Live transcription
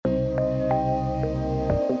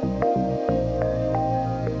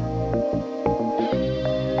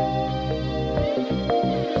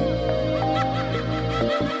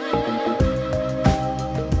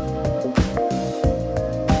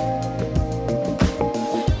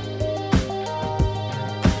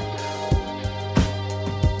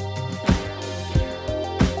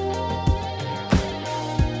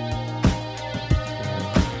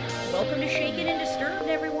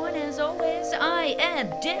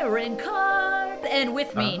Darren Karp, and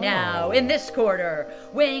with me now in this quarter,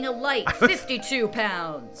 weighing a light 52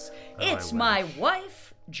 pounds, it's my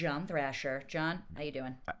wife, John Thrasher. John, how you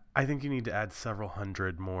doing? I think you need to add several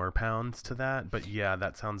hundred more pounds to that, but yeah,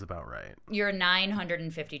 that sounds about right. You're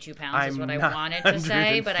 952 pounds is what I wanted to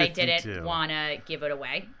say, but I didn't want to give it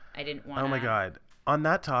away. I didn't want to. Oh my God. On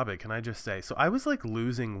that topic, can I just say, so I was like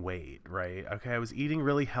losing weight, right? Okay, I was eating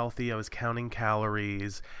really healthy. I was counting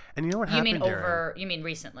calories. And you know what happened, Darren? You mean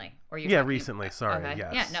recently? Or you recently. Sorry, okay.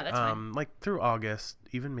 Yes. Yeah, no, that's fine. Like through August,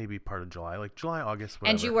 even maybe part of July, like July, August,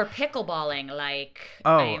 whatever. And you were pickleballing like...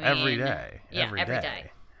 every day. Yeah, every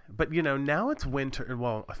day. But, you know, now it's winter.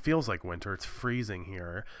 Well, it feels like winter. It's freezing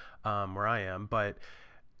here where I am.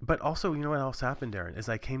 But also, you know what else happened, Darren, is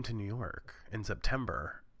I came to New York in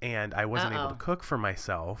September. And I wasn't able to cook for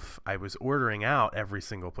myself. I was ordering out every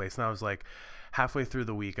single place. And I was like, halfway through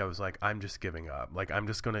the week, I was like, I'm just giving up. Like, I'm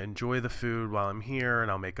just going to enjoy the food while I'm here, and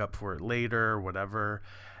I'll make up for it later, whatever.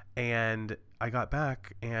 And I got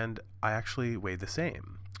back, and I actually weighed the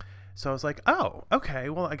same. So I was like, oh, okay.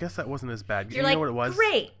 Well, I guess that wasn't as bad. You're you like, know what it was?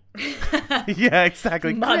 Great. Yeah,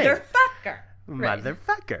 exactly. Motherfucker.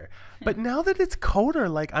 Motherfucker. But now that it's colder,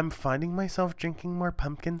 like, I'm finding myself drinking more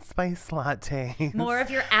pumpkin spice lattes. More of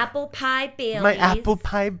your apple pie Baileys. My apple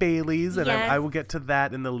pie Baileys. And yes. I will get to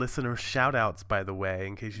that in the listener shout outs, by the way,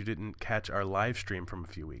 in case you didn't catch our live stream from a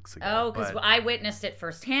few weeks ago. Oh, because I witnessed it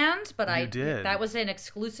firsthand, but you did. That was an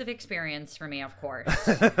exclusive experience for me, of course.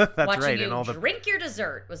 That's Watching right. you and all drink your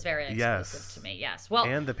dessert was very exclusive to me. Yes. Well,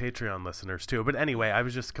 and the Patreon listeners, too. But anyway, I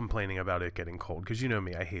was just complaining about it getting cold, because you know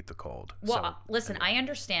me, I hate the cold. Well, listen, I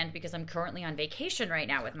understand because I'm currently on vacation right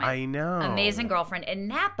now with my amazing girlfriend in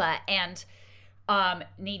Napa, and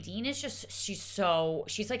Nadine is just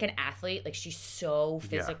she's like an athlete, like she's so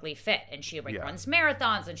physically fit, and she runs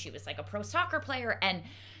marathons, and she was like a pro soccer player, and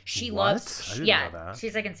she loves I didn't know that.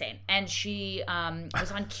 She's like insane, and she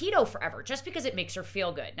was on keto forever just because it makes her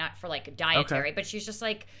feel good, not for like dietary, but she's just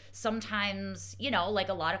like, sometimes, you know, like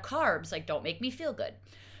a lot of carbs like don't make me feel good.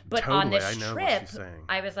 But on this trip,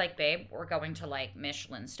 I was like, babe, we're going to like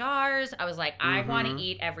Michelin stars. I was like, I want to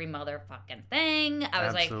eat every motherfucking thing. I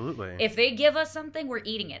was like, if they give us something, we're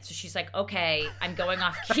eating it. So she's like, okay, I'm going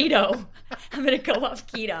off keto. I'm going to go off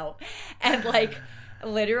keto. And like,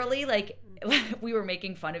 literally, like, we were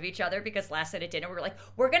making fun of each other because last night at dinner we were like,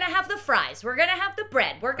 we're gonna have the fries, we're gonna have the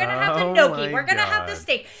bread, we're gonna have the gnocchi, we're gonna have the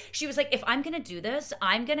steak. She was like, if I'm gonna do this,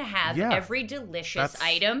 I'm gonna have every delicious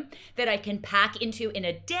item that I can pack into in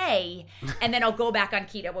a day, and then I'll go back on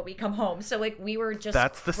keto when we come home. So like, we were just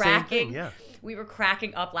the same thing. Yeah, we were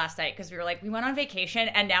cracking up last night because we were like, we went on vacation,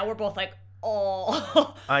 and now we're both like,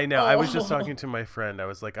 I know. I was just talking to my friend. I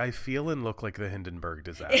was like, I feel and look like the Hindenburg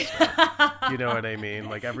disaster. You know what I mean?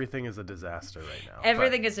 Like, everything is a disaster right now.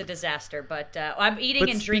 Everything is a disaster, but I'm eating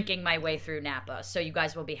and drinking my way through Napa, so you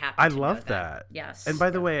guys will be happy to know love that. Yes. And by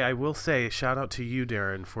the way, I will say, shout out to you,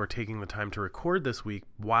 Darren, for taking the time to record this week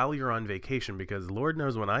while you're on vacation, because Lord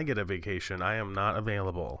knows when I get a vacation, I am not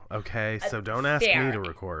available, okay? So don't ask me to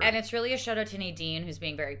record. And it's really a shout out to Nadine, who's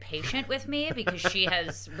being very patient with me, because she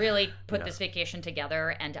has really put this vacation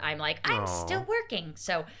together, and I'm like, I'm still working.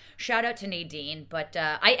 So shout out to Nadine, but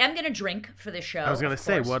I am going to drink for the show. I was going to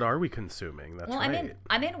say, what are we consuming? That's right.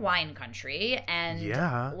 I'm in wine country, and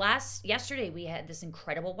yesterday we had this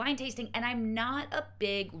incredible wine tasting, and I'm not a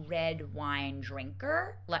big red wine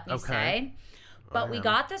drinker, let me say. But we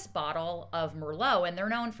got this bottle of Merlot, and they're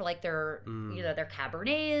known for like their their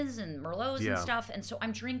Cabernets and Merlots and stuff, and so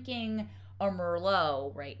I'm drinking a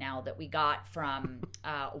Merlot right now that we got from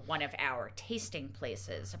one of our tasting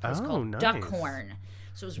places, a place called Duckhorn.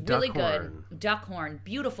 So it was really good. Duckhorn,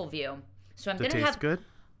 beautiful view. So I'm going to have good?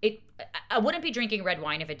 It. I wouldn't be drinking red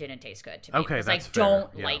wine if it didn't taste good to me. Okay, because that's I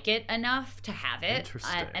don't like it enough to have it.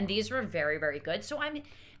 Interesting. And these were very, very good. So I'm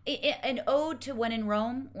an ode to when in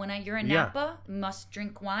Rome. When you're in Napa, must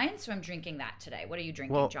drink wine. So I'm drinking that today. What are you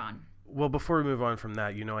drinking, John? Well, before we move on from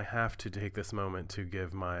that, you know, I have to take this moment to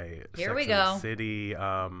give my Sex and the City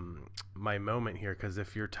my moment here, because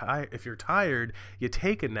if you're tired, you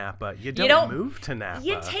take a Napa. You don't move to Napa.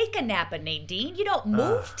 You take a Napa, Nadine. You don't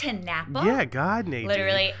move to Napa. Yeah, God, Nadine.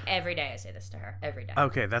 Literally every day I say this to her. Every day.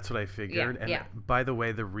 Okay, that's what I figured. By the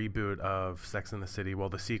way, the reboot of Sex and the City, well,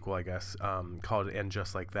 the sequel, I guess, called And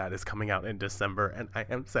Just Like That, is coming out in December, and I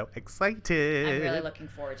am so excited. I'm really looking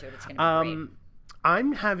forward to it. It's going to be great.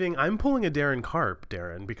 I'm pulling a Darren Karp,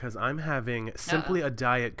 Darren, because I'm having simply a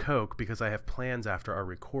Diet Coke because I have plans after our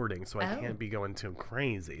recording, so I can't be going too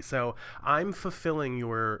crazy. So I'm fulfilling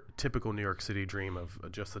your typical New York City dream of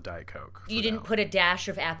just a Diet Coke. You didn't put a dash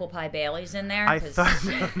of apple pie Baileys in there? I thought,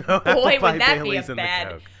 no boy, apple pie would that Baileys be a in bad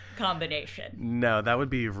the Coke. combination. No, that would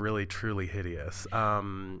be really, truly hideous.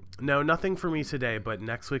 No, nothing for me today, but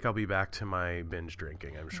next week I'll be back to my binge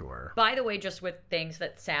drinking, I'm sure. By the way, just with things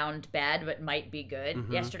that sound bad but might be good,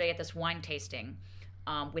 yesterday at this wine tasting,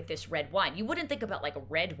 with this red wine. You wouldn't think about like a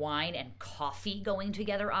red wine and coffee going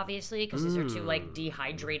together, obviously, because these are two like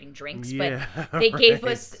dehydrating drinks. Yeah, but they gave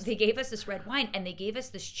us this red wine, and they gave us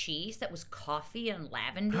this cheese that was coffee and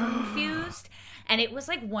lavender infused, and it was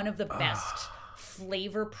like one of the best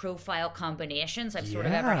flavor profile combinations I've sort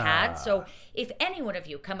of ever had. So if any one of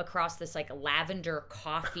you come across this like lavender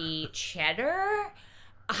coffee cheddar,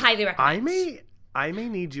 I highly recommend. I may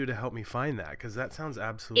need you to help me find that, because that sounds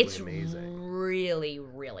absolutely amazing. It's really,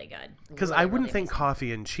 really good. Because really, I wouldn't really think amazing.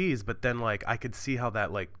 coffee and cheese, but then like I could see how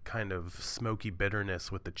that like kind of smoky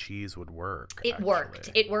bitterness with the cheese would work. It worked.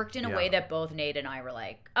 It worked in a way that both Nate and I were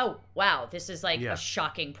like, oh, wow, this is like a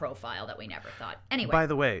shocking profile that we never thought. Anyway. By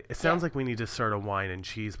the way, it sounds like we need to start a wine and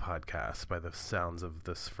cheese podcast by the sounds of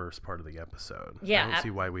this first part of the episode. Yeah. I don't see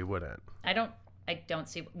why we wouldn't. I don't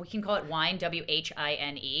see. We can call it wine,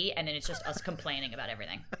 WHINE, and then it's just us complaining about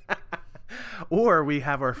everything. Or we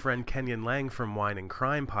have our friend Kenyon Lang from Wine and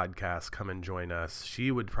Crime podcast come and join us. She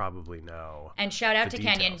would probably know. And shout out to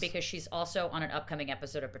details. Kenyon, because she's also on an upcoming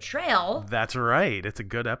episode of Betrayal. That's right. It's a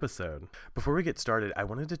good episode. Before we get started, I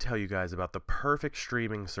wanted to tell you guys about the perfect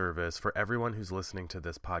streaming service for everyone who's listening to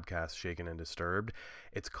this podcast, Shaken and Disturbed.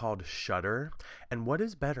 It's called Shudder. And what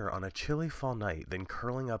is better on a chilly fall night than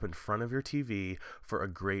curling up in front of your TV for a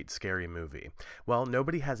great scary movie? Well,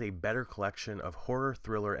 nobody has a better collection of horror,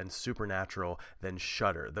 thriller, and supernatural than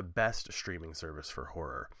Shudder, the best streaming service for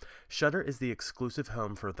horror. Shudder is the exclusive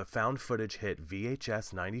home for the found footage hit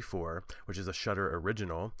VHS 94, which is a Shudder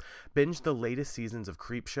original. Binge the latest seasons of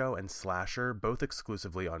Creepshow and Slasher, both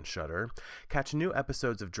exclusively on Shudder. Catch new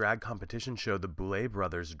episodes of drag competition show The Boulet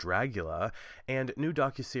Brothers Dragula, and new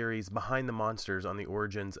docuseries Behind the Monsters on the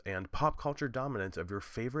origins and pop culture dominance of your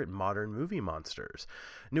favorite modern movie monsters.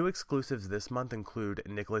 New exclusives this month include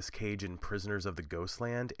Nicolas Cage in Prisoners of the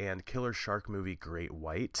Ghostland and killer shark movie Great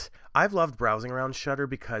White. I've loved browsing around Shudder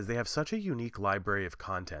because they have such a unique library of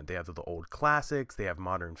content. They have the old classics, they have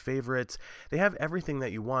modern favorites, they have everything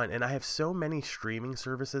that you want, and I have so many streaming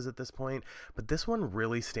services at this point, but this one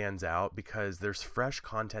really stands out because there's fresh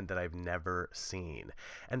content that I've never seen.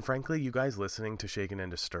 And frankly, you guys listening to Shaken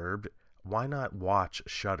and Disturbed, why not watch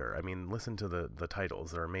Shudder? I mean, listen to the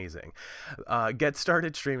titles. They're amazing. Get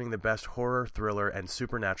started streaming the best horror, thriller, and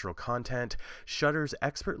supernatural content. Shudder's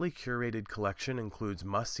expertly curated collection includes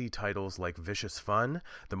must-see titles like Vicious Fun,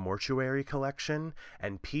 The Mortuary Collection,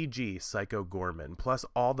 and PG Psycho Gorman, plus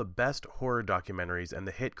all the best horror documentaries and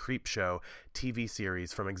the hit Creepshow TV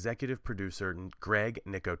series from executive producer Greg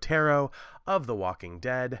Nicotero of The Walking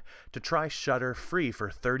Dead. To try Shudder free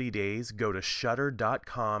for 30 days, go to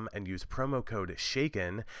shudder.com and use promo code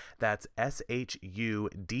SHAKEN. That's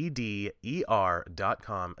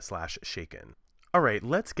SHUDDER.com/SHAKEN. All right,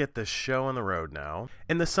 let's get this show on the road now.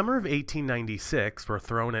 In the summer of 1896, we're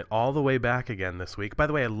throwing it all the way back again this week. By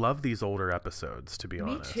the way, I love these older episodes, to be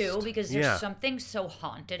honest. Me too, because there's something so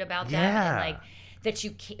haunted about them. Yeah. And like that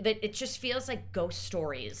it just feels like ghost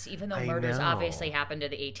stories, even though murders obviously happened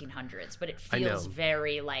in the 1800s. But it feels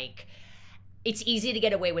very like it's easy to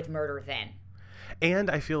get away with murder then.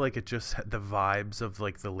 And I feel like it just, the vibes of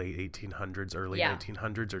like the late 1800s, early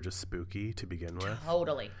 1900s are just spooky to begin with.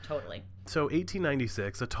 Totally. So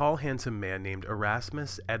 1896, a tall, handsome man named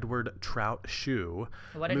Erasmus Edward Trout Shue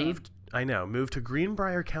moved to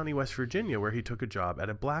Greenbrier County, West Virginia, where he took a job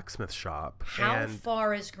at a blacksmith shop. How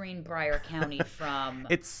far is Greenbrier County from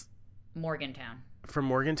Morgantown? From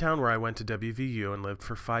Morgantown, where I went to WVU and lived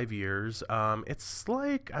for 5 years, it's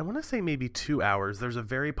like, I want to say maybe 2 hours. There's a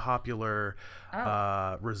very popular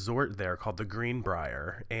resort there called the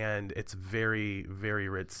Greenbrier, and it's very, very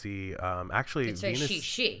ritzy. Actually, it's very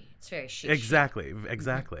chic. It's very chic. Exactly.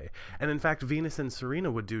 And in fact, Venus and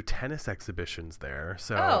Serena would do tennis exhibitions there.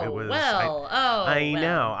 So it was. I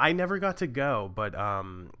know. I never got to go, but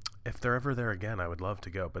if they're ever there again, I would love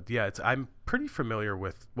to go. But yeah, I'm pretty familiar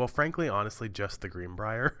with, well, frankly, honestly, just the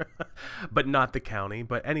Greenbrier, but not the county.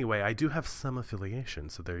 But anyway, I do have some affiliation,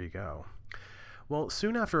 so there you go. Well,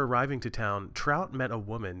 soon after arriving to town, Trout met a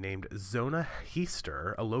woman named Zona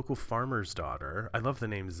Heister, a local farmer's daughter. I love the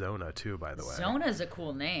name Zona, too, by the way. Zona's a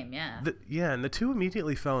cool name, yeah. And the two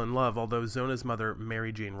immediately fell in love, although Zona's mother,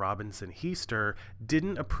 Mary Jane Robinson Heister,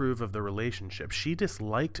 didn't approve of the relationship. She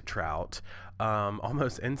disliked Trout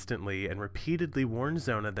almost instantly and repeatedly warned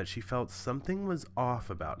Zona that she felt something was off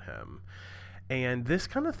about him. And this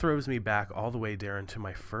kind of throws me back all the way, Darren, to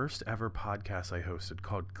my first ever podcast I hosted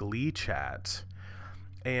called Glee Chat.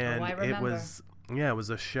 And Yeah, it was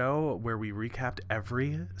a show where we recapped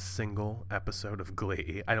every single episode of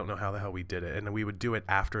Glee. I don't know how the hell we did it. And we would do it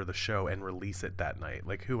after the show and release it that night.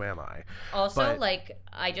 Like, who am I? Also,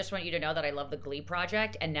 I just want you to know that I love the Glee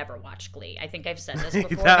Project and never watched Glee. I think I've said this before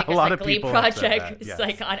because a lot of Glee people Project yes. is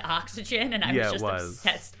like on Oxygen, and I was just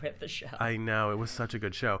obsessed with the show. I know. It was such a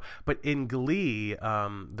good show. But in Glee,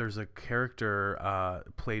 there's a character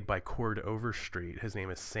played by Cord Overstreet. His name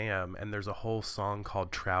is Sam, and there's a whole song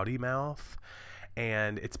called Trouty Mouth.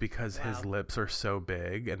 And it's because his lips are so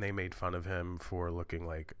big, and they made fun of him for looking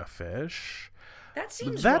like a fish. That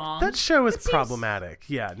seems wrong. That show is problematic.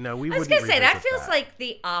 Yeah, no, we wouldn't. I was going to say, that feels like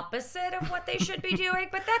the opposite of what they should be doing,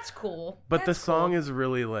 but that's cool. But the song is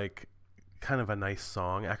really, like, kind of a nice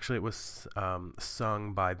song. Actually, it was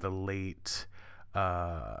sung by the late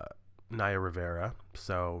Naya Rivera,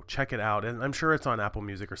 so check it out, and I'm sure it's on Apple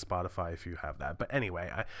Music or Spotify if you have that. But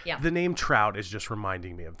anyway, the name Trout is just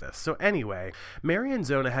reminding me of this. So anyway, Mary and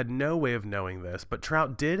Zona had no way of knowing this, but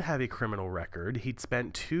Trout did have a criminal record. He'd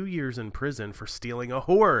spent 2 years in prison for stealing a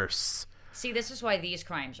horse. See, this is why these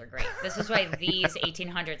crimes are great. This is why these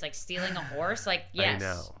 1800s, like stealing a horse, like,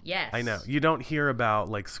 yes. I know. You don't hear about,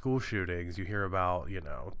 like, school shootings. You hear about,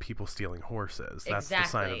 people stealing horses. That's the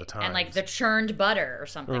sign of the times. And, like, the churned butter or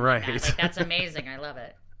something like that. Like, that's amazing. I love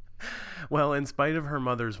it. Well, in spite of her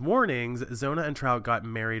mother's warnings, Zona and Trout got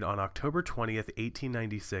married on October 20th,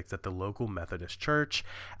 1896 at the local Methodist church.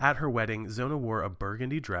 At her wedding, Zona wore a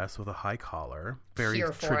burgundy dress with a high collar.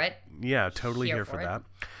 Here for it. Yeah, totally here for that.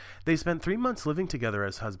 They spent 3 months living together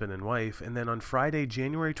as husband and wife, and then on Friday,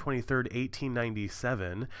 January 23rd,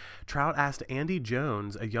 1897, Trout asked Andy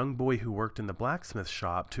Jones, a young boy who worked in the blacksmith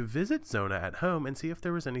shop, to visit Zona at home and see if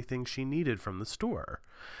there was anything she needed from the store.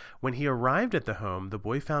 When he arrived at the home, the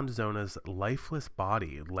boy found Zona's lifeless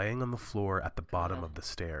body laying on the floor at the bottom of the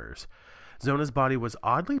stairs. Zona's body was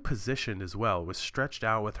oddly positioned as well. It was stretched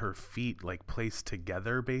out with her feet, like, placed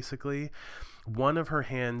together, basically. One of her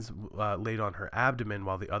hands laid on her abdomen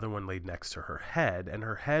while the other one laid next to her head, and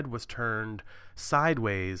her head was turned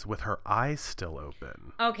sideways with her eyes still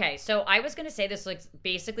open. Okay, so I was going to say this, like,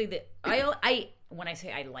 basically, when I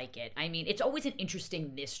say I like it, I mean, it's always an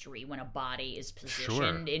interesting mystery when a body is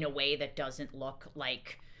positioned in a way that doesn't look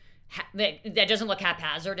like... that doesn't look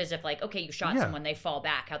haphazard, as if, like, okay, you shot someone, they fall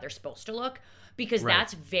back how they're supposed to look, because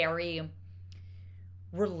that's very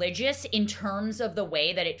religious in terms of the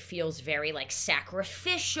way that it feels very, like,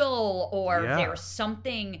 sacrificial, or there's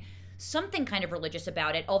something kind of religious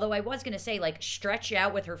about it. Although I was going to say, like, stretch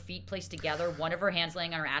out with her feet placed together, one of her hands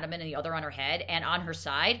laying on her abdomen and the other on her head, and on her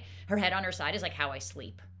side, her head on her side is like how I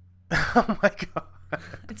sleep. Oh my God.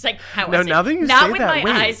 It's like how I sleep. Now that you not say with that,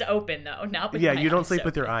 my eyes open, though. Not with my you don't eyes sleep open.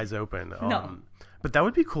 with your eyes open. No. But that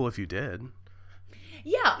would be cool if you did.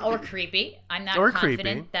 Yeah, or creepy. I'm not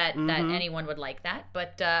confident that anyone would like that,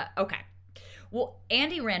 but okay. Well,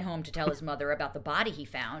 Andy ran home to tell his mother about the body he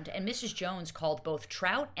found, and Mrs. Jones called both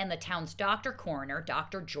Trout and the town's coroner,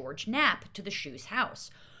 Dr. George Knapp, to the Shoes house.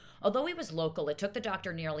 Although he was local, it took the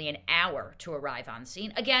doctor nearly an hour to arrive on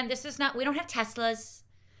scene. Again, we don't have Teslas.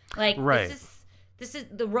 Like, this is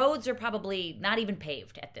the roads are probably not even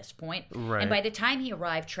paved at this point. Right. And by the time he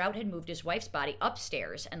arrived, Trout had moved his wife's body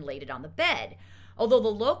upstairs and laid it on the bed. Although the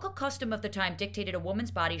local custom of the time dictated a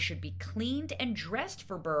woman's body should be cleaned and dressed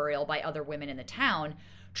for burial by other women in the town,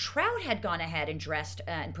 Trout had gone ahead and dressed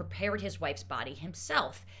and prepared his wife's body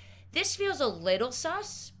himself. This feels a little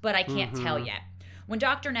sus, but I can't tell yet. When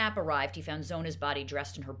Dr. Knapp arrived, he found Zona's body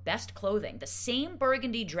dressed in her best clothing, the same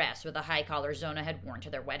burgundy dress with a high collar Zona had worn to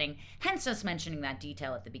their wedding, hence us mentioning that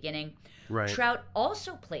detail at the beginning. Right. Trout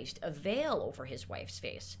also placed a veil over his wife's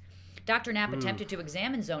face. Dr. Knapp attempted to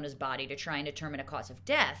examine Zona's body to try and determine a cause of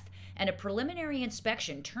death, and a preliminary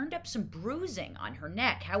inspection turned up some bruising on her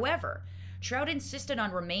neck. However, Trout insisted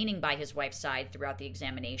on remaining by his wife's side throughout the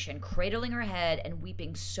examination, cradling her head and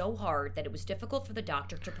weeping so hard that it was difficult for the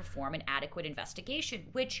doctor to perform an adequate investigation,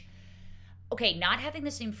 which, okay, not having the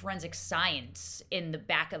same forensic science in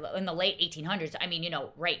the late 1800s, I mean,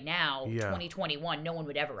 right now, 2021, no one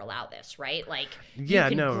would ever allow this, right? Like, you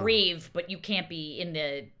can grieve, but you can't be in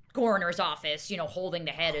the coroner's office, holding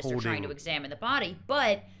the head as they're trying to examine the body.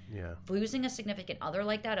 But losing a significant other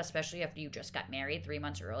like that, especially after you just got married 3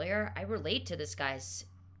 months earlier, I relate to this guy's,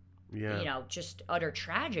 just utter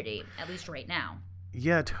tragedy, at least right now.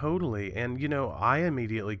 Yeah, totally. And, I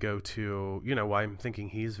immediately go to, I'm thinking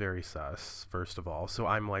he's very sus, first of all. So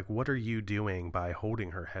I'm like, what are you doing by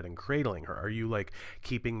holding her head and cradling her? Are you, like,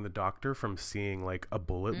 keeping the doctor from seeing, like, a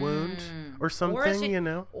bullet wound or something,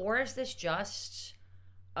 Or is this just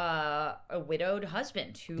a widowed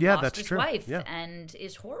husband who lost his wife and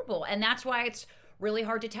is horrible? And that's why it's really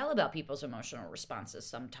hard to tell about people's emotional responses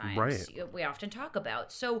sometimes. Right. We often talk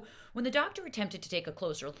about. So when the doctor attempted to take a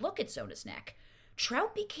closer look at Zona's neck,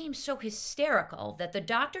 Trout became so hysterical that the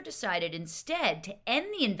doctor decided instead to end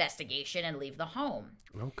the investigation and leave the home.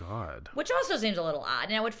 Oh, God. Which also seems a little odd.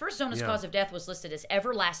 Now, at first, Zona's cause of death was listed as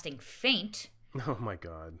everlasting faint. Oh, my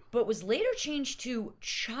God. But was later changed to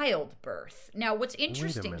childbirth. Now, what's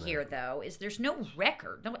interesting here, though, is there's no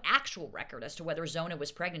actual record as to whether Zona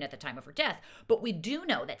was pregnant at the time of her death. But we do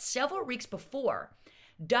know that several weeks before,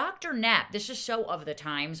 Dr. Knapp, this is so of the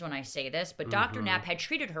times when I say this, but Dr. Knapp had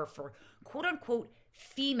treated her for quote-unquote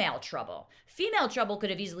female trouble. Female trouble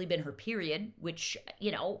could have easily been her period, which,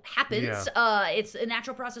 happens. Yeah. It's a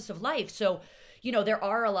natural process of life. So, there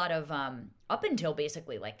are a lot of, up until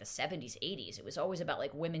basically like the 70s, 80s, it was always about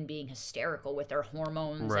like women being hysterical with their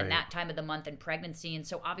hormones and that time of the month and pregnancy. And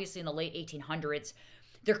so obviously in the late 1800s,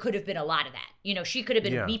 there could have been a lot of that. She could have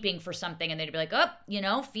been weeping for something and they'd be like,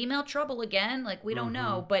 female trouble again. Like, we don't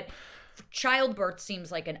know. But childbirth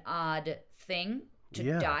seems like an odd thing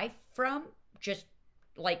to die from, just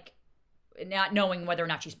like not knowing whether or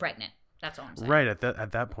not she's pregnant. That's all I'm saying. Right, at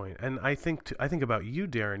that point. And I think about you,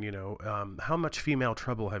 Darren, how much female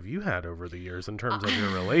trouble have you had over the years in terms of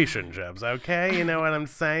your relationships, okay? You know what I'm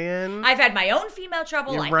saying? I've had my own female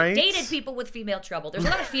trouble. I've dated people with female trouble. There's a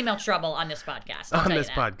lot of female trouble on this podcast. On this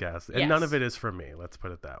podcast. And none of it is for me. Let's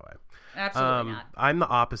put it that way. Absolutely not. I'm the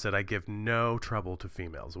opposite. I give no trouble to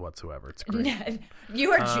females whatsoever. It's great.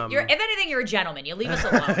 You're if anything, you're a gentleman. You leave us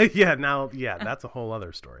alone. That's a whole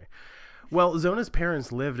other story. Well, Zona's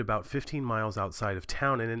parents lived about 15 miles outside of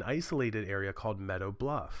town in an isolated area called Meadow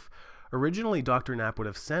Bluff. Originally, Dr. Knapp would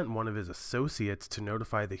have sent one of his associates to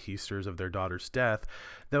notify the Heasters of their daughter's death,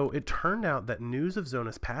 though it turned out that news of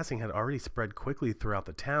Zona's passing had already spread quickly throughout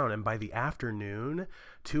the town, and by the afternoon,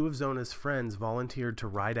 two of Zona's friends volunteered to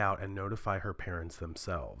ride out and notify her parents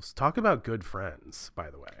themselves. Talk about good friends, by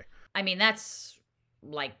the way. I mean, that's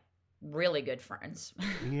like really good friends.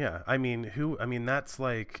 Yeah, that's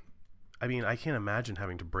like... I can't imagine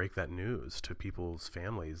having to break that news to people's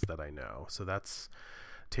families that I know. So that's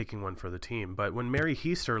taking one for the team. But when Mary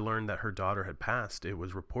Heaster learned that her daughter had passed, it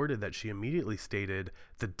was reported that she immediately stated,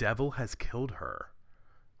 "The devil has killed her."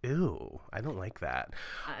 Ew, I don't like that.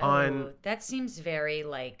 That seems very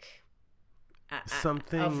like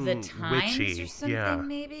something of the times witchy. Or something,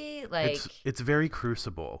 maybe like it's very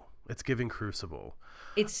Crucible. It's giving Crucible.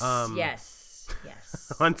 It's yes.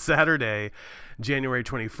 On Saturday, January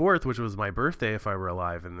 24th, which was my birthday if I were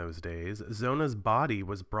alive in those days, Zona's body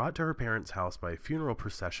was brought to her parents' house by a funeral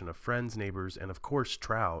procession of friends, neighbors, and of course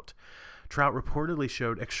Trout. Trout reportedly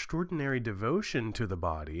showed extraordinary devotion to the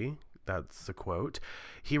body. That's a quote.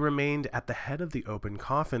 He remained at the head of the open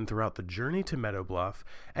coffin throughout the journey to Meadow Bluff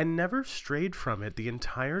and never strayed from it the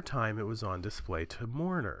entire time it was on display to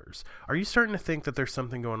mourners. Are you starting to think that there's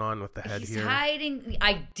something going on with the head here? He's hiding.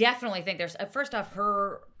 I definitely think there's... First off,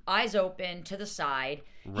 her eyes open to the side,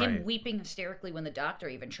 him weeping hysterically when the doctor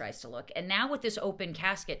even tries to look. And now with this open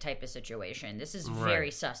casket type of situation, this is very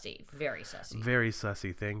sussy. Very sussy. Very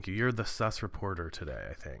sussy, thank you. You're the sus reporter today,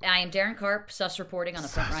 I think. I am Darren Karp, sus reporting on the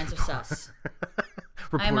front lines of sus.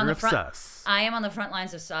 Reporter of sus. I am on the front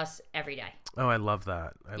lines of sus every day. Oh, I love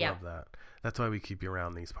that. I love that. That's why we keep you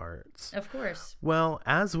around these parts. Of course. Well,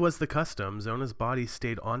 as was the custom, Zona's body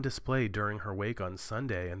stayed on display during her wake on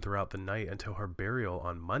Sunday and throughout the night until her burial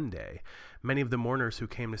on Monday. Many of the mourners who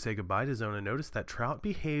came to say goodbye to Zona noticed that Trout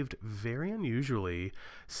behaved very unusually,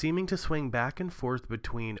 seeming to swing back and forth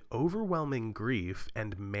between overwhelming grief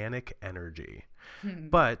and manic energy.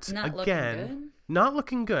 But not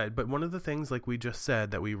looking good. But one of the things, like we just said,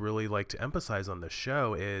 that we really like to emphasize on the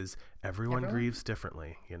show is everyone grieves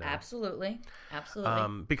differently, Absolutely.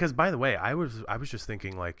 Because by the way, I was just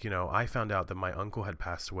thinking, like, I found out that my uncle had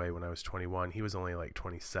passed away when I was 21. He was only like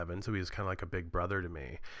 27, so he was kind of like a big brother to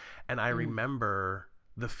me. And I remember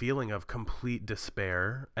the feeling of complete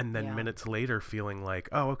despair, and then minutes later feeling like,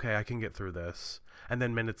 oh, okay, I can get through this. And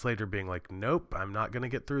then minutes later being like, nope, I'm not going to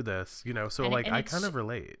get through this, so I kind of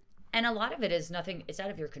relate. And a lot of it is nothing. It's out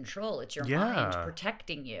of your control. It's your mind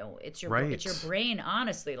protecting you. It's your brain.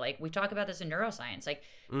 Honestly, like we talk about this in neuroscience, like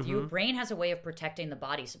your brain has a way of protecting the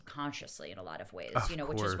body subconsciously in a lot of ways.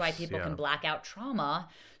 Which is why people can black out trauma,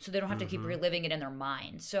 so they don't have to keep reliving it in their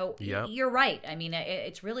mind. So you're right. I mean,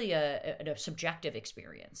 it's really a subjective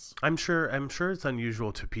experience. I'm sure it's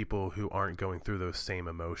unusual to people who aren't going through those same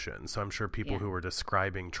emotions. So I'm sure people who are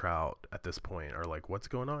describing Trout at this point are like, "What's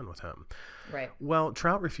going on with him?" Right. Well,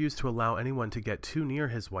 Trout refused to allow anyone to get too near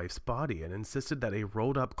his wife's body and insisted that a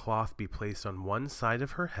rolled up cloth be placed on one side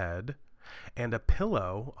of her head and a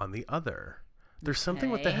pillow on the other. There's something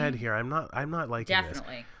with the head here. I'm not liking this.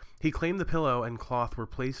 Definitely. He claimed the pillow and cloth were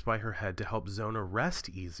placed by her head to help Zona rest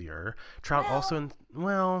easier. Trout also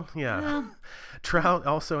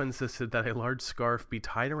insisted that a large scarf be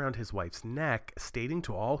tied around his wife's neck, stating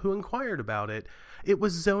to all who inquired about it, it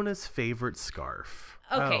was Zona's favorite scarf.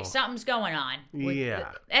 Okay, something's going on.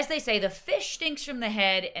 Yeah. As they say, the fish stinks from the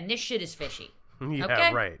head, and this shit is fishy. Yeah,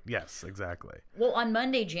 okay? Right. Yes, exactly. Well, on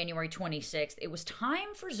Monday, January 26th, it was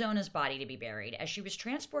time for Zona's body to be buried. As she was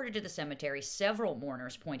transported to the cemetery, several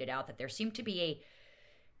mourners pointed out that there seemed to be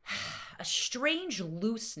a strange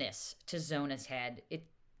looseness to Zona's head.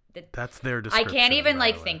 That's their description. I can't even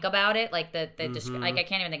think about it. Like I can't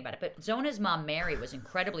even think about it. But Zona's mom, Mary, was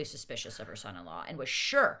incredibly suspicious of her son-in-law and was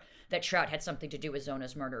sure that Trout had something to do with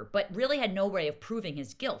Zona's murder, but really had no way of proving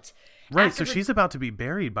his guilt. Right, so she's about to be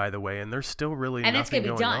buried, by the way, and there's still really nothing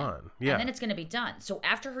going on. Yeah. And then it's going to be done. So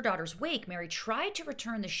after her daughter's wake, Mary tried to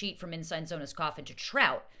return the sheet from inside Zona's coffin to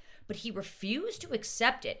Trout, but he refused to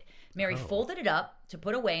accept it. Mary folded it up to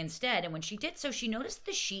put away instead, and when she did so, she noticed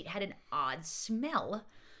the sheet had an odd smell,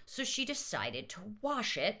 so she decided to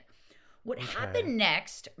wash it. What happened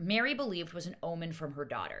next, Mary believed was an omen from her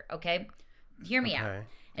daughter, okay? Hear me out.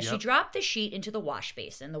 As she dropped the sheet into the wash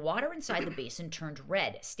basin, the water inside the basin turned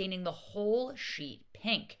red, staining the whole sheet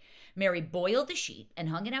pink. Mary boiled the sheet and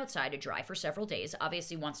hung it outside to dry for several days.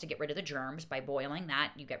 Obviously wants to get rid of the germs. By boiling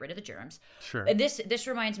that, you get rid of the germs. Sure. And this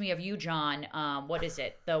reminds me of you, John. What is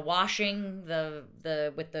it? The washing,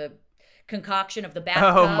 with the concoction of the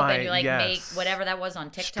bathtub, and you make whatever that was on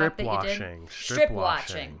TikTok that you did. Strip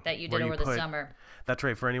washing that you did over the summer. That's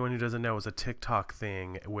right. For anyone who doesn't know, it was a TikTok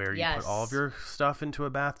thing where you put all of your stuff into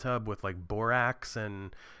a bathtub with like borax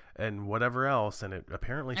and whatever else, and it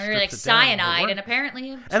apparently strips like it cyanide, down. and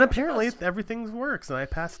apparently everything works. And I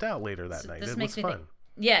passed out later that night. It was fun.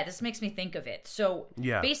 This makes me think of it. So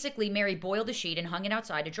basically, Mary boiled the sheet and hung it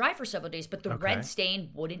outside to dry for several days, but the red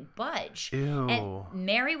stain wouldn't budge. Ew. And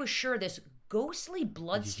Mary was sure this ghostly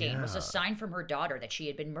blood stain was a sign from her daughter that she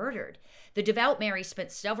had been murdered. The devout Mary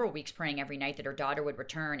spent several weeks praying every night that her daughter would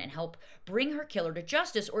return and help bring her killer to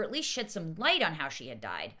justice, or at least shed some light on how she had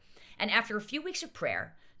died. And after a few weeks of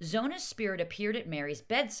prayer, Zona's spirit appeared at Mary's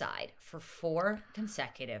bedside for 4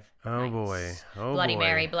 consecutive nights. Boy. Bloody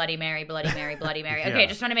Mary, Bloody Mary, Bloody Mary, Bloody Mary. Okay,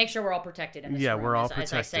 just want to make sure we're all protected in this room. We're all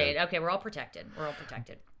protected. As I say it. Okay, we're all protected.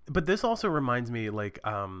 But this also reminds me, like,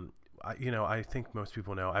 I think most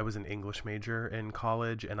people know I was an English major in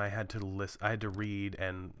college, and I had to read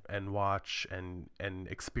and watch and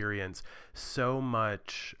experience so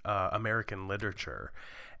much American literature.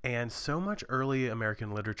 And so much early American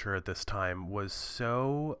literature at this time was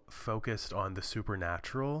so focused on the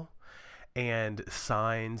supernatural and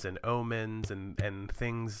signs and omens and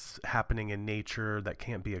things happening in nature that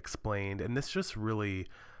can't be explained. And this just really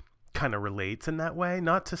kind of relates in that way.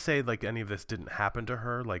 Not to say like any of this didn't happen to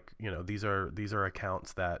her. Like, these are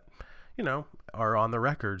accounts that, are on the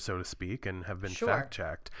record, so to speak, and have been fact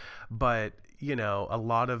checked. But a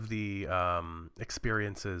lot of the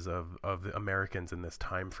experiences of the Americans in this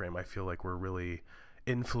time frame, I feel like were really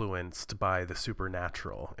influenced by the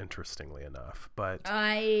supernatural, interestingly enough. But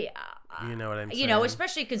you know what I'm saying?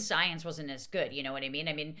 Especially because science wasn't as good. You know what I mean?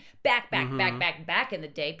 I mean, back in the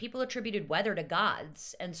day, people attributed weather to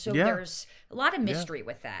gods, and so there's a lot of mystery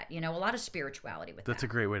with that. A lot of spirituality with that. That's a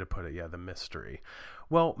great way to put it. Yeah, the mystery.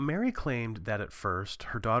 Well, Mary claimed that at first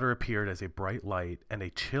her daughter appeared as a bright light and a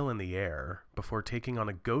chill in the air before taking on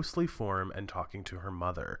a ghostly form and talking to her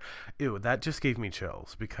mother. Ew, that just gave me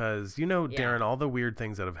chills because, Darren, all the weird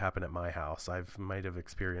things that have happened at my house, might have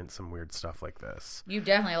experienced some weird stuff like this. You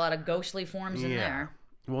definitely a lot of ghostly forms in there.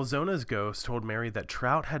 Well, Zona's ghost told Mary that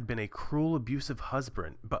Trout had been a cruel, abusive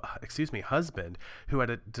husband who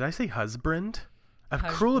had did I say husband?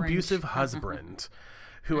 Cruel, abusive husband.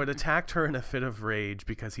 Who had attacked her in a fit of rage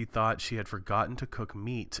because he thought she had forgotten to cook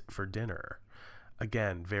meat for dinner.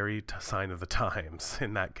 Again, very sign of the times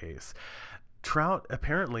in that case. Trout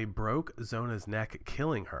apparently broke Zona's neck,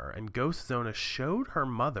 killing her, and Ghost Zona showed her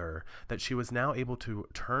mother that she was now able to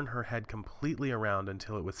turn her head completely around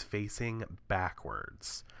until it was facing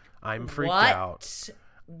backwards. I'm freaked out.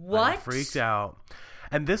 What? I'm freaked out.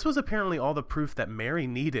 And this was apparently all the proof that Mary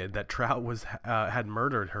needed that Trout had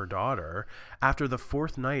murdered her daughter. After the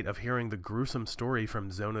 4th night of hearing the gruesome story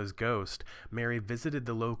from Zona's ghost, Mary visited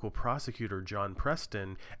the local prosecutor, John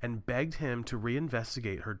Preston, and begged him to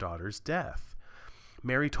reinvestigate her daughter's death.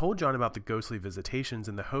 Mary told John about the ghostly visitations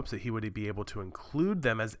in the hopes that he would be able to include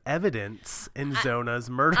them as evidence in Zona's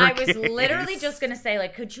murder case. I was literally just going to say,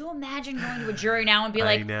 like, could you imagine going to a jury now and be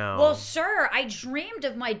like, well, sir, I dreamed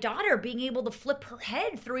of my daughter being able to flip her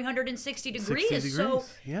head 360 degrees. So,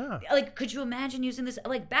 yeah. Like, could you imagine using this?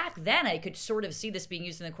 Like, back then, I could sort of see this being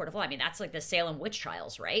used in the court of law. I mean, that's like the Salem witch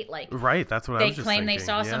trials, right? Like, right, that's what I was just thinking. They claim they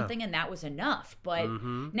saw something and that was enough. But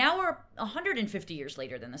now we're 150 years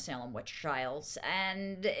later than the Salem witch trials.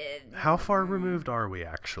 And how far removed are we,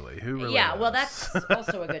 actually? Who really knows? Well, that's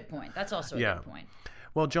also a good point. That's also a good point.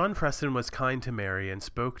 Well, John Preston was kind to Mary and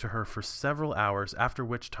spoke to her for several hours, after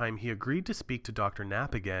which time he agreed to speak to Dr.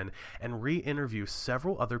 Knapp again and re-interview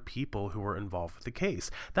several other people who were involved with the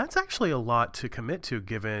case. That's actually a lot to commit to,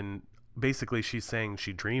 given basically she's saying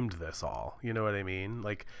she dreamed this all. You know what I mean?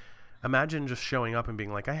 Like, imagine just showing up and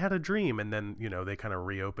being like, I had a dream, and then, they kind of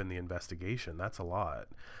reopen the investigation. That's a lot.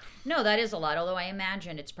 No, that is a lot, although I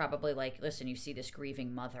imagine it's probably like, listen, you see this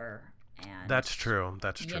grieving mother, and... That's true.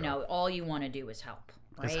 All you want to do is help.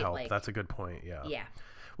 Right? Is help. That's a good point, yeah. Yeah.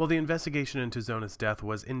 Well, the investigation into Zona's death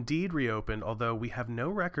was indeed reopened, although we have no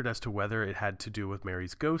record as to whether it had to do with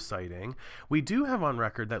Mary's ghost sighting. We do have on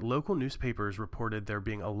record that local newspapers reported there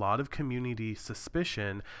being a lot of community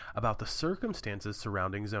suspicion about the circumstances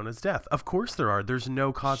surrounding Zona's death. Of course there are. There's no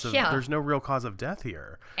real cause of death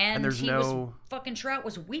here. And there's fucking Trout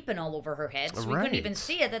was weeping all over her head, so we couldn't even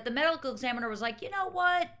see it. That the medical examiner was like, you know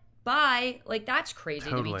what? Bye. Like, that's crazy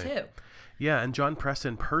to me, too. Yeah, and John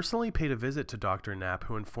Preston personally paid a visit to Dr. Knapp,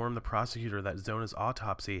 who informed the prosecutor that Zona's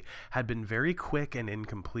autopsy had been very quick and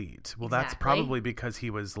incomplete. Well, that's probably because he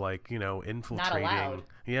was, like, infiltrating. Not allowed.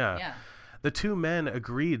 Yeah. The two men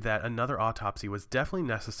agreed that another autopsy was definitely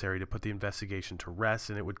necessary to put the investigation to rest,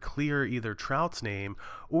 and it would clear either Trout's name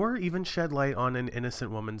or even shed light on an innocent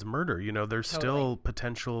woman's murder. There's still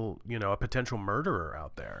potential, a potential murderer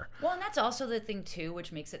out there. Well, and that's also the thing, too,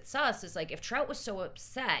 which makes it sus, is like, if Trout was so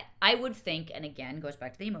upset, I would think, and again, goes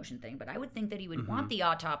back to the emotion thing, but I would think that he would want the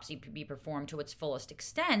autopsy to be performed to its fullest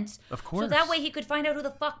extent. Of course. So that way he could find out who the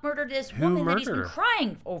fuck murdered this woman that he's been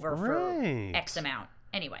crying over for X amount.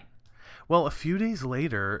 Anyway. Well, a few days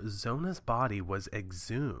later, Zona's body was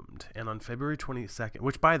exhumed, and on February 22nd,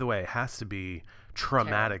 which, by the way, has to be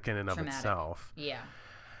traumatic in and of itself. Yeah.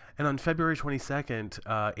 And on February 22nd,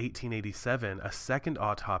 1887, a second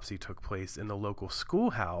autopsy took place in the local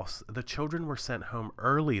schoolhouse. The children were sent home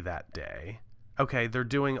early that day. Okay, they're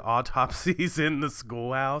doing autopsies in the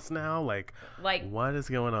schoolhouse now? Like, what is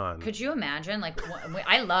going on? Could you imagine? Like,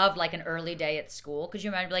 I love, like, an early day at school. Could you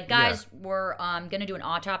imagine? Like, guys, we're going to do an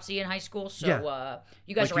autopsy in high school, so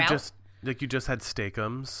you guys are out? You just had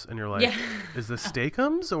steakums, and you're like, is this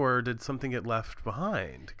steakums, or did something get left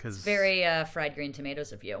behind? It's very fried green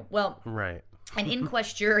tomatoes of you. Well, right. An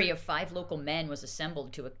inquest jury of 5 local men was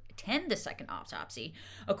assembled to attend the second autopsy.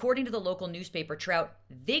 According to the local newspaper, Trout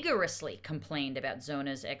vigorously complained about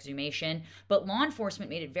Zona's exhumation, but law enforcement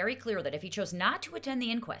made it very clear that if he chose not to attend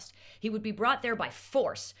the inquest, he would be brought there by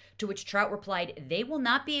force, to which Trout replied, "They will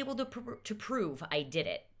not be able to prove I did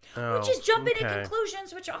it." Which is jumping to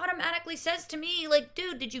conclusions, which automatically says to me, like,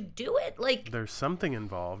 dude, did you do it? Like, there's something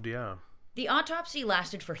involved, yeah. The autopsy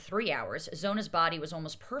lasted for 3 hours. Zona's body was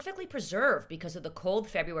almost perfectly preserved because of the cold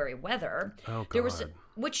February weather. Oh, God.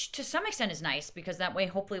 Which to some extent is nice, because that way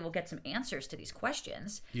hopefully we'll get some answers to these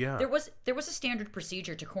questions. Yeah. There was a standard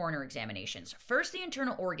procedure to coroner examinations. First, the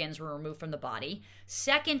internal organs were removed from the body.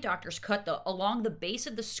 Second, doctors cut along the base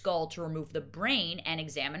of the skull to remove the brain and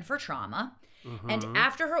examine for trauma. Mm-hmm. And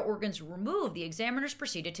after her organs were removed, the examiners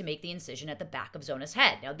proceeded to make the incision at the back of Zona's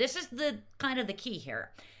head. Now, this is the kind of the key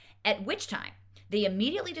here. At which time, they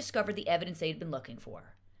immediately discovered the evidence they had been looking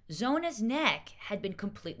for. Zona's neck had been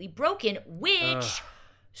completely broken, which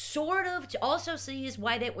sort of also sees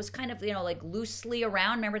why that was kind of, like loosely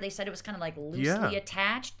around. Remember, they said it was kind of like loosely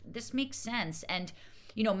attached. This makes sense. And,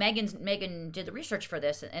 Megan did the research for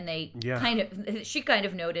this, and she kind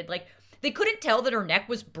of noted, like, they couldn't tell that her neck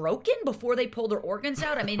was broken before they pulled her organs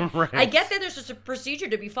out. I mean, right. I get that there's just a procedure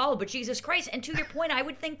to be followed, but Jesus Christ. And to your point, I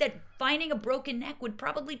would think that finding a broken neck would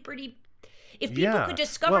probably if people could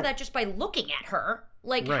discover that just by looking at her,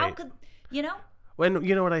 like, how could, When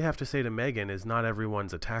you know what I have to say to Megan is not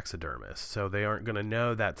everyone's a taxidermist, so they aren't going to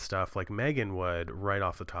know that stuff like Megan would right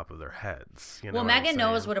off the top of their heads. Well, Megan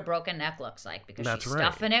knows what a broken neck looks like because she's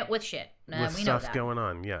stuffing it with shit. With we stuff know that. Going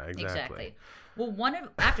on, yeah, exactly. Well,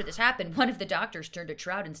 after this happened, one of the doctors turned to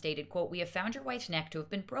Trout and stated, quote, "We have found your wife's neck to have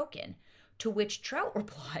been broken," to which Trout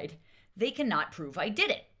replied, "They cannot prove I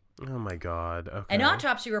did it." Oh my God. Okay. An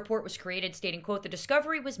autopsy report was created stating, quote, the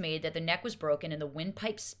discovery was made that the neck was broken and the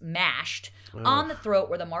windpipe smashed on the throat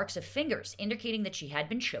were the marks of fingers, indicating that she had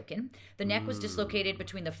been choking. The neck was dislocated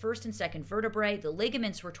between the first and second vertebrae. The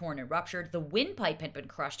ligaments were torn and ruptured. The windpipe had been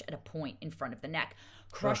crushed at a point in front of the neck.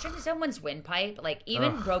 Crushing someone's windpipe, like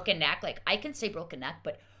even broken neck, like I can say broken neck,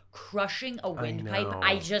 but crushing a windpipe,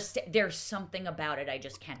 there's something about it I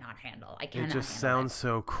just cannot handle. I cannot handle it. It just sounds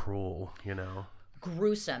so cruel, you know?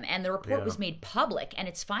 Gruesome, and the report was made public, and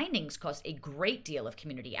its findings caused a great deal of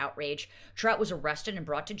community outrage. Trout was arrested and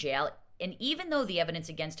brought to jail, and even though the evidence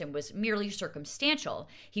against him was merely circumstantial,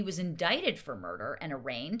 he was indicted for murder and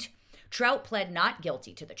arraigned. Trout pled not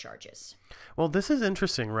guilty to the charges. Well, this is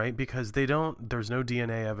interesting, right? Because there's no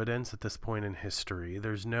DNA evidence at this point in history.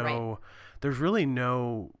 There's really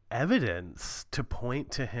no evidence to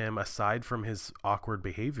point to him aside from his awkward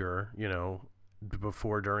behavior, you know,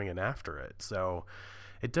 before, during, and after it. So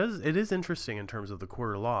it is interesting in terms of the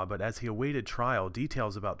court of law, but as he awaited trial,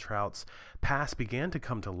 details about Trout's past began to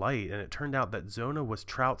come to light, and it turned out that Zona was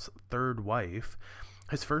Trout's third wife.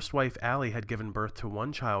 His first wife, Allie, had given birth to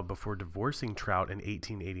one child before divorcing Trout in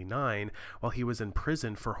 1889 while he was in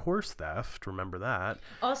prison for horse theft. Remember that?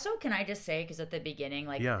 Also, can I just say, because at the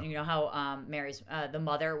beginning, you know how Mary's, the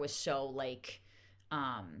mother was so like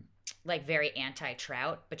very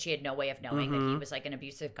anti-Trout, but she had no way of knowing that he was like an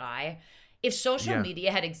abusive guy. If social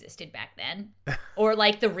media had existed back then, or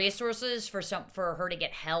like the resources for her to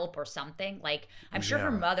get help or something, like I'm sure her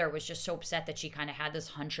mother was just so upset that she kind of had this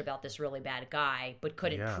hunch about this really bad guy, but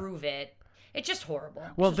couldn't prove it. It's just horrible.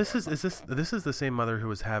 Well, this is the same mother who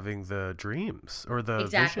was having the dreams or the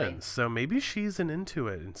visions. So maybe she's into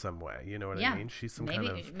it in some way. You know what I mean? She's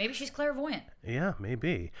maybe she's clairvoyant. Yeah,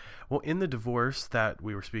 maybe. Well, in the divorce that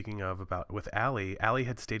we were speaking of about with Allie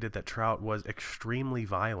had stated that Trout was extremely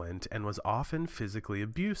violent and was often physically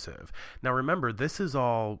abusive. Now, remember, this is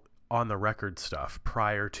all on the record stuff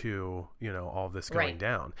prior to, you know, all this going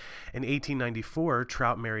down. In 1894,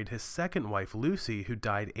 Trout married his second wife, Lucy, who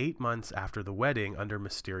died 8 months after the wedding under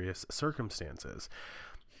mysterious circumstances.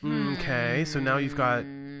 Okay, so now you've got,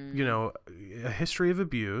 you know, a history of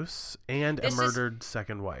abuse and a murdered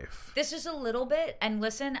second wife. This is a little bit, and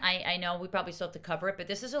listen, I know we probably still have to cover it, but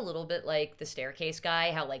this is a little bit like the staircase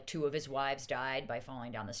guy, how like 2 of his wives died by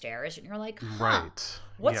falling down the stairs, and you're like,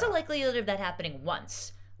 what's the likelihood of that happening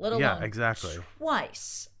once? Let alone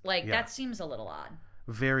twice. That seems a little odd.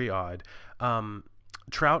 Very odd.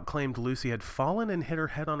 Trout claimed Lucy had fallen and hit her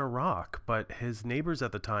head on a rock, but his neighbors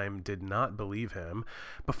at the time did not believe him.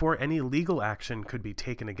 Before any legal action could be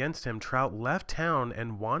taken against him, Trout left town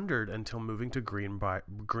and wandered until moving to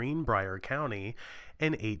Greenbrier County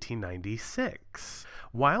in 1896.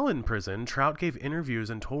 While in prison, Trout gave interviews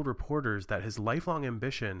and told reporters that his lifelong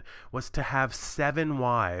ambition was to have 7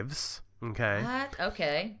 wives. Okay. What?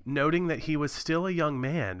 Okay. Noting that he was still a young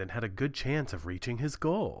man and had a good chance of reaching his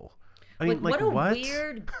goal. I mean, what a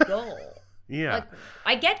weird goal. Yeah. Like,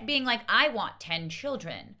 I get being like, I want 10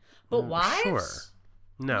 children, but wives? Sure.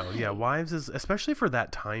 No, wives is, especially for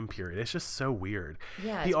that time period, it's just so weird.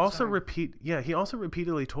 Yeah. He also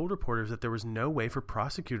repeatedly told reporters that there was no way for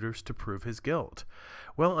prosecutors to prove his guilt.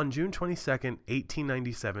 Well, on June 22nd,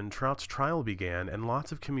 1897, Trout's trial began, and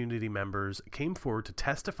lots of community members came forward to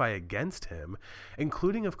testify against him,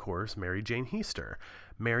 including, of course, Mary Jane Heaster.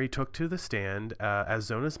 Mary took to the stand as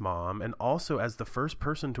Zona's mom and also as the first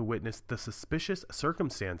person to witness the suspicious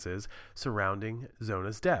circumstances surrounding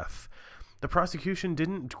Zona's death. The prosecution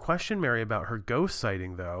didn't question Mary about her ghost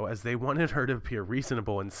sighting, though, as they wanted her to appear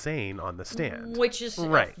reasonable and sane on the stand. Which is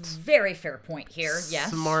a very fair point here,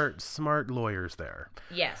 yes. Smart lawyers there.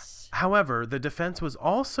 Yes. However, the defense was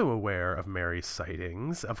also aware of Mary's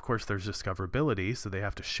sightings. Of course, there's discoverability, so they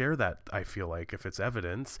have to share that, I feel like, if it's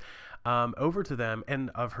evidence, over to them and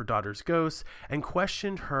of her daughter's ghosts, and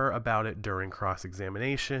questioned her about it during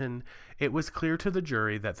cross-examination. It was clear to the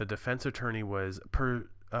jury that the defense attorney was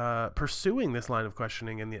pursuing this line of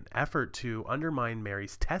questioning in an effort to undermine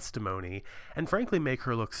Mary's testimony and frankly make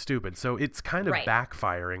her look stupid. So it's kind of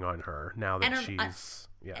backfiring on her now that she's...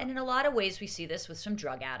 And in a lot of ways, we see this with some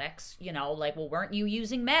drug addicts, you know, like, well, weren't you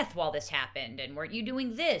using meth while this happened? And weren't you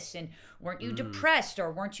doing this? And weren't you depressed?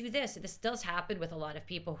 Or weren't you this? This does happen with a lot of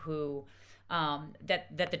people who,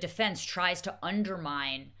 that the defense tries to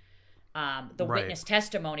undermine the witness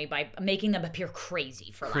testimony by making them appear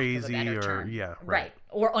crazy, for lack of a better term. Right.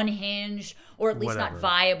 Or unhinged, or at least not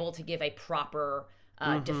viable to give a proper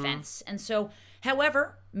defense. And so,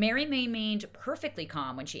 however, Mary remained perfectly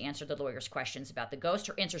calm when she answered the lawyer's questions about the ghost.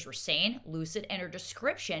 Her answers were sane, lucid, and her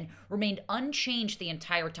description remained unchanged the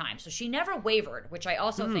entire time. So she never wavered, which I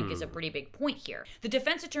also think is a pretty big point here. The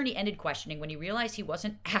defense attorney ended questioning when he realized he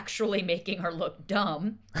wasn't actually making her look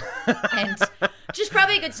dumb. And just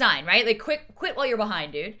probably a good sign, right? Like, quit while you're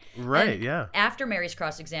behind, dude. Right, and yeah. After Mary's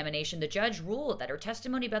cross-examination, the judge ruled that her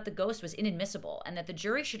testimony about the ghost was inadmissible and that the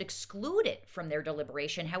jury should exclude it from their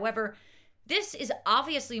deliberation. However, this is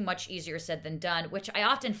obviously much easier said than done, which I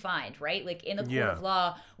often find, right? Like in the court of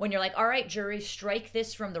law, when you're like, all right, jury, strike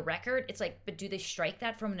this from the record. It's like, but do they strike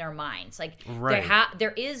that from their minds? Like,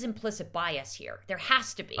 there is implicit bias here. There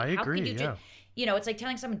has to be. I agree, you know, it's like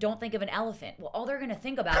telling someone, don't think of an elephant. Well, all they're going to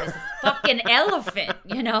think about is the fucking elephant,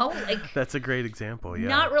 you know? Like, that's a great example, yeah.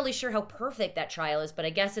 Not really sure how perfect that trial is, but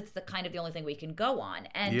I guess it's the only thing we can go on.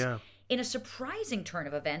 And in a surprising turn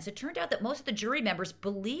of events, it turned out that most of the jury members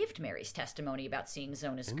believed Mary's testimony about seeing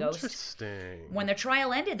Zona's ghost. Interesting. When the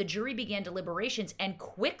trial ended, the jury began deliberations and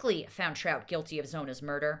quickly found Trout guilty of Zona's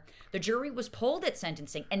murder. The jury was polled at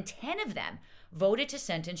sentencing, and 10 of them voted to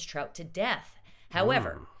sentence Trout to death.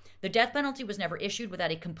 However, the death penalty was never issued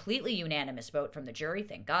without a completely unanimous vote from the jury,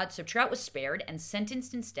 thank God, so Trout was spared and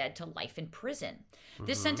sentenced instead to life in prison.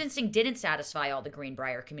 This sentencing didn't satisfy all the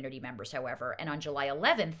Greenbrier community members, however, and on July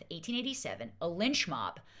 11th, 1887, a lynch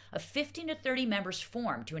mob of 15 to 30 members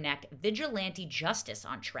formed to enact vigilante justice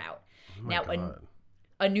on Trout. Now,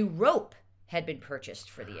 a new rope had been purchased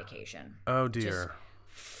for the occasion. Oh, dear.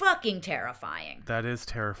 Fucking terrifying. That is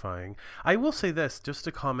terrifying. I will say this, just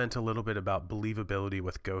to comment a little bit about believability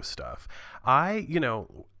with ghost stuff.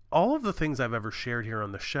 All of the things I've ever shared here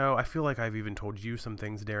on the show, I feel like I've even told you some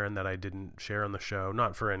things, Darren, that I didn't share on the show,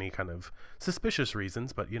 not for any kind of suspicious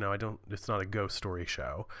reasons, but it's not a ghost story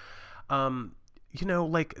show.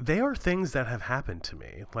 They are things that have happened to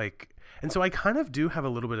me. And so I kind of do have a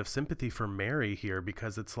little bit of sympathy for Mary here,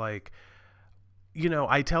 because it's like,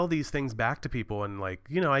 I tell these things back to people and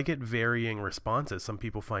I get varying responses. Some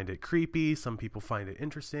people find it creepy. Some people find it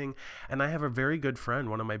interesting. And I have a very good friend,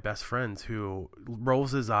 one of my best friends, who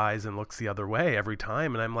rolls his eyes and looks the other way every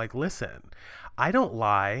time. And I'm like, listen, I don't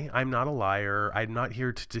lie. I'm not a liar. I'm not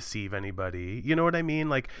here to deceive anybody. You know what I mean?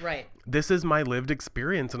 Right. This is my lived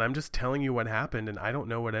experience, and I'm just telling you what happened. And I don't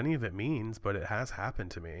know what any of it means, but it has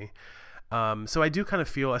happened to me. So I do kind of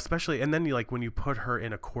feel, especially, and then when you put her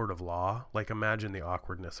in a court of law, imagine the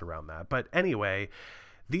awkwardness around that. But anyway,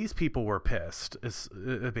 these people were pissed,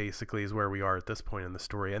 basically is where we are at this point in the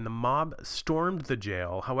story. And the mob stormed the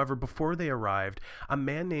jail. However, before they arrived, a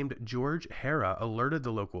man named George Hara alerted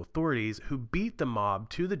the local authorities, who beat the mob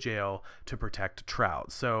to the jail to protect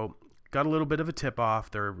Trout. So got a little bit of a tip off.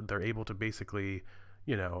 They're able to basically,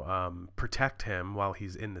 protect him while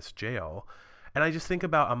he's in this jail. And I just think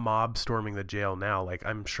about a mob storming the jail now.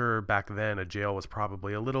 I'm sure back then a jail was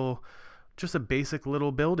probably just a basic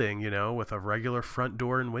little building, with a regular front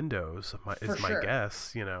door and windows, is my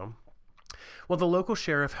guess, Well, the local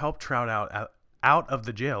sheriff helped Trout out of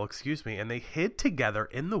the jail, and they hid together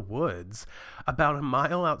in the woods about a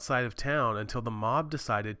mile outside of town until the mob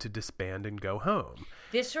decided to disband and go home.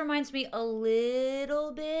 This reminds me a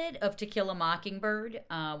little bit of To Kill a Mockingbird,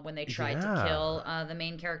 when they tried to kill the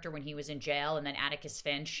main character when he was in jail, and then Atticus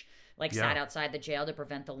Finch sat outside the jail to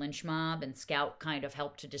prevent the lynch mob, and Scout kind of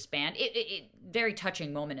helped to disband. It very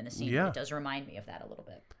touching moment in the scene. It does remind me of that a little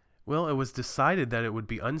bit. Well, it was decided that it would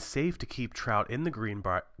be unsafe to keep Trout in the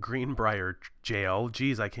Greenbrier jail.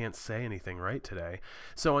 Geez, I can't say anything right today.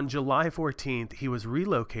 So on July 14th, he was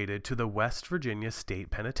relocated to the West Virginia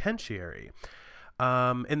State Penitentiary.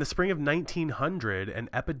 In the spring of 1900, an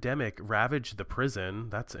epidemic ravaged the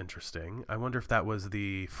prison. That's interesting. I wonder if that was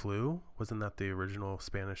the flu. Wasn't that the original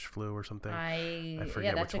Spanish flu or something? I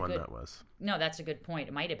forget which one that was. No, that's a good point.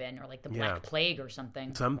 It might have been, or the Black Plague or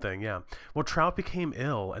something. Something, yeah. Well, Trout became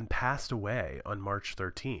ill and passed away on March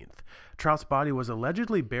 13th. Trout's body was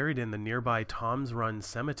allegedly buried in the nearby Tom's Run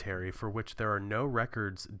Cemetery, for which there are no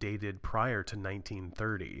records dated prior to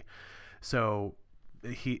 1930. So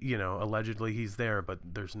he, allegedly he's there, but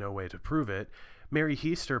there's no way to prove it. Mary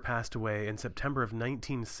Heaster passed away in September of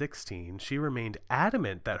 1916. She remained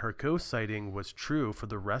adamant that her ghost sighting was true for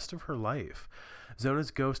the rest of her life. Zona's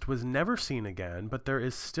ghost was never seen again, but there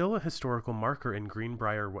is still a historical marker in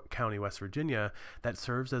Greenbrier County, West Virginia, that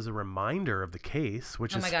serves as a reminder of the case,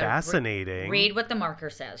 which is fascinating. Read what the marker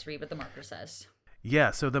says.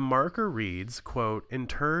 Yeah, so the marker reads, quote,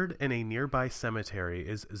 "Interred in a nearby cemetery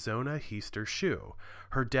is Zona Heaster Shue.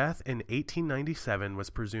 Her death in 1897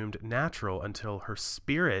 was presumed natural until her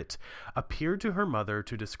spirit appeared to her mother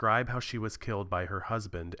to describe how she was killed by her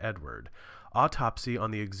husband, Edward. Autopsy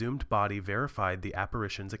on the exhumed body verified the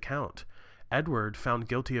apparition's account. Edward, found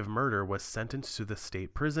guilty of murder, was sentenced to the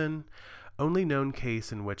state prison. Only known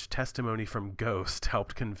case in which testimony from ghost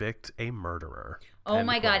helped convict a murderer. Oh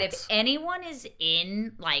my God. If anyone is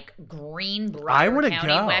in like Greenbrier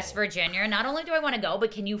County, West Virginia, not only do I want to go,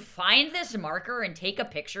 but can you find this marker and take a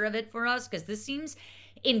picture of it for us? Because this seems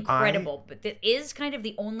incredible. But this is kind of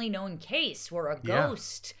the only known case where a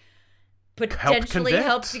ghost potentially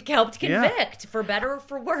helped convict, for better or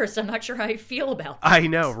for worse. I'm not sure how I feel about that. I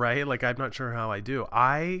know, right? Like, I'm not sure how I do.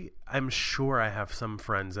 I'm sure I have some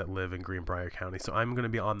friends that live in Greenbrier County, so I'm going to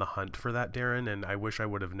be on the hunt for that, Darren, and I wish I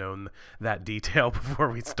would have known that detail before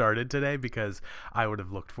we started today, because I would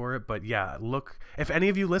have looked for it. But yeah, look, if any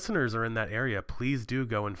of you listeners are in that area, please do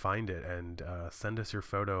go and find it and send us your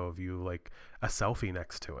photo of you, like a selfie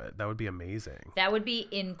next to it. That would be amazing. That would be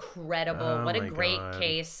incredible. Oh, what a great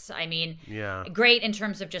case. I mean, great in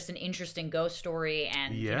terms of just an interesting ghost story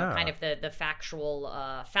and you know, kind of the factual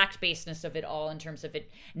fact-basedness of it all, in terms of it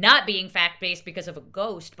not being fact-based because of a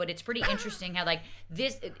ghost, but it's pretty interesting how like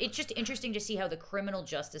this, it's just interesting to see how the criminal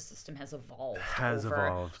justice system has evolved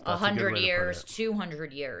over 100 years,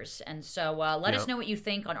 200 years. And so let us know what you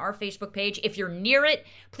think on our Facebook page. If you're near it,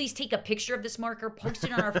 please take a picture of this marker, post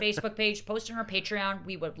it on our Facebook page, post it on our Patreon.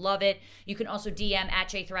 We would love it. You can also DM at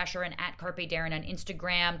Jay Thrasher and at Carpe Darren on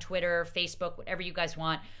Instagram, Twitter, Facebook, whatever you guys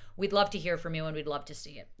want. We'd love to hear from you and we'd love to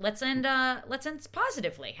see it. Let's end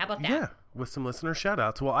positively. How about that? Yeah, with some listener shout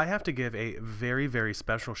outs. Well, I have to give a very, very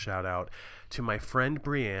special shout out to my friend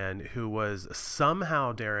Brienne, who was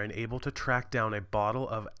somehow, Darren, able to track down a bottle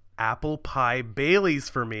of apple pie Baileys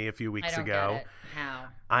for me a few weeks ago. Get it. How?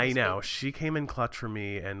 I know. She came in clutch for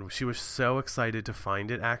me and she was so excited to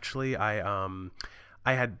find it. Actually, I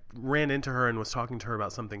had ran into her and was talking to her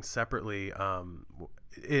about something separately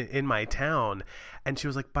in my town, and she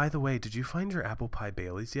was like, by the way, did you find your apple pie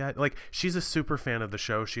Baileys yet? Like, she's a super fan of the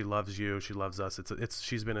show. She loves you, she loves us.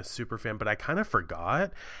 She's been a super fan, but I kind of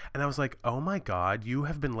forgot, and I was like, oh my God, you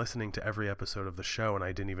have been listening to every episode of the show and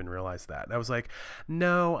I didn't even realize that. I was like,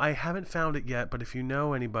 no, I haven't found it yet, but if you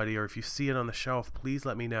know anybody or if you see it on the shelf, please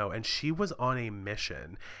let me know. And she was on a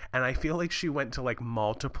mission, and I feel like she went to like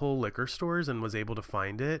multiple liquor stores and was able to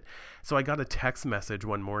find it. So I got a text message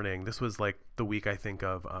one morning. This was like the week, I think,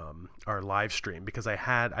 of our live stream, because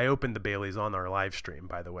I opened the Baileys on our live stream,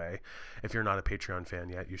 by the way. If you're not a Patreon fan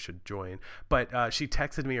yet, you should join. But she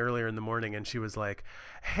texted me earlier in the morning and she was like,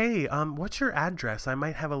 hey, what's your address? I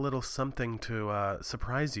might have a little something to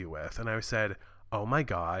surprise you with. And I said, oh my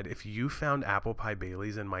God, if you found apple pie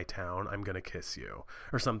Baileys in my town, I'm going to kiss you,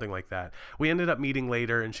 or something like that. We ended up meeting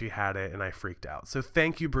later and she had it and I freaked out. So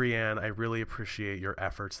thank you, Brienne. I really appreciate your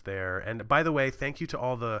efforts there. And by the way, thank you to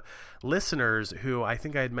all the listeners who I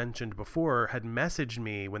think I had mentioned before had messaged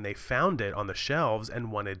me when they found it on the shelves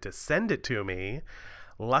and wanted to send it to me.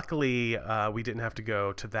 Luckily, we didn't have to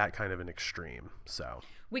go to that kind of an extreme. So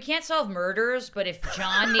we can't solve murders, but if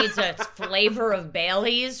John needs a flavor of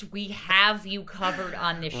Baileys, we have you covered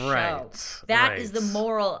on this show. That is the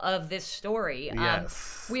moral of this story.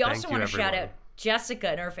 Yes. We also want to shout out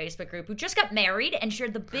Jessica in our Facebook group, who just got married and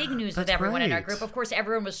shared the big news with everyone in our group. Of course,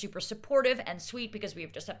 everyone was super supportive and sweet because we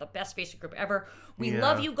have just had the best Facebook group ever. We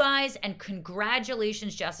love you guys, and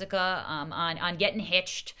congratulations, Jessica, on getting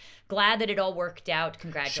hitched. Glad that it all worked out.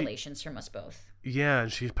 Congratulations from us both. Yeah,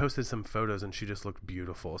 and she posted some photos and she just looked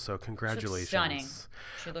beautiful. So congratulations.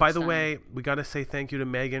 She looked By the way, we got to say thank you to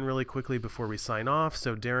Megan really quickly before we sign off.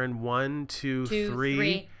 So Darren, 1, 2,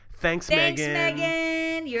 3. Thanks, Megan. Thanks,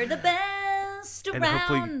 Megan. You're the best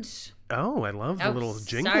around. Oh, I love the little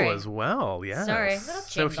jingle as well. Yeah. Sorry, little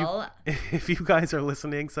jingle. So if you guys are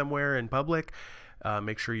listening somewhere in public,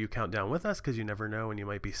 make sure you count down with us, because you never know when you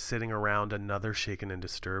might be sitting around another shaken and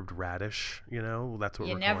disturbed radish. You know, that's what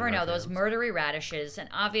you never know. Those murdery radishes, and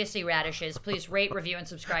obviously radishes. Please rate, review, and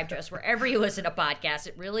subscribe to us wherever you listen to podcasts.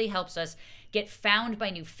 It really helps us get found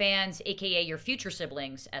by new fans, aka your future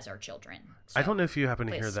siblings, as our children. So, I don't know if you happen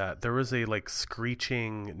to hear that. There was a like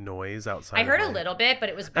screeching noise outside. I heard a little bit, but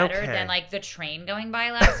it was better than like the train going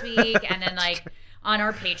by last week, and then like. On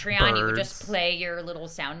our Patreon, you could just play your little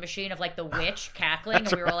sound machine of like the witch cackling,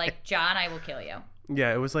 and we were like, John, I will kill you.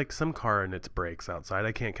 Yeah, it was like some car and its brakes outside.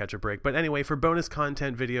 I can't catch a break. But anyway, for bonus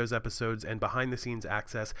content, videos, episodes, and behind-the-scenes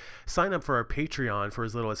access, sign up for our Patreon for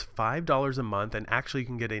as little as $5 a month, and actually you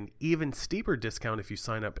can get an even steeper discount if you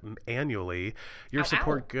sign up annually. Your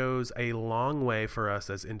support goes a long way for us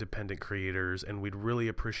as independent creators, and we'd really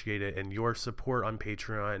appreciate it. And your support on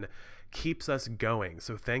Patreon keeps us going.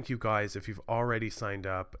 So thank you guys if you've already signed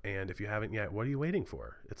up, and if you haven't yet, what are you waiting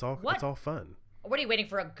for? It's all fun. What are you waiting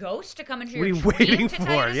for, a ghost to come into your dream to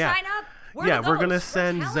tell you to sign up? we're gonna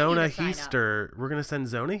send Zona Heaster. We're gonna send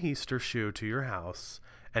Zona Heaster Shoe to your house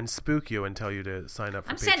and spook you and tell you to sign up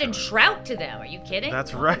for I'm Patreon. sending Trout to them. Are you kidding?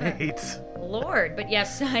 That's right. Lord. But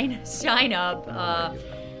yes, sign up.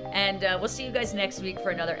 And we'll see you guys next week for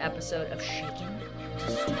another episode of Shaken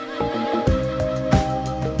to Stir.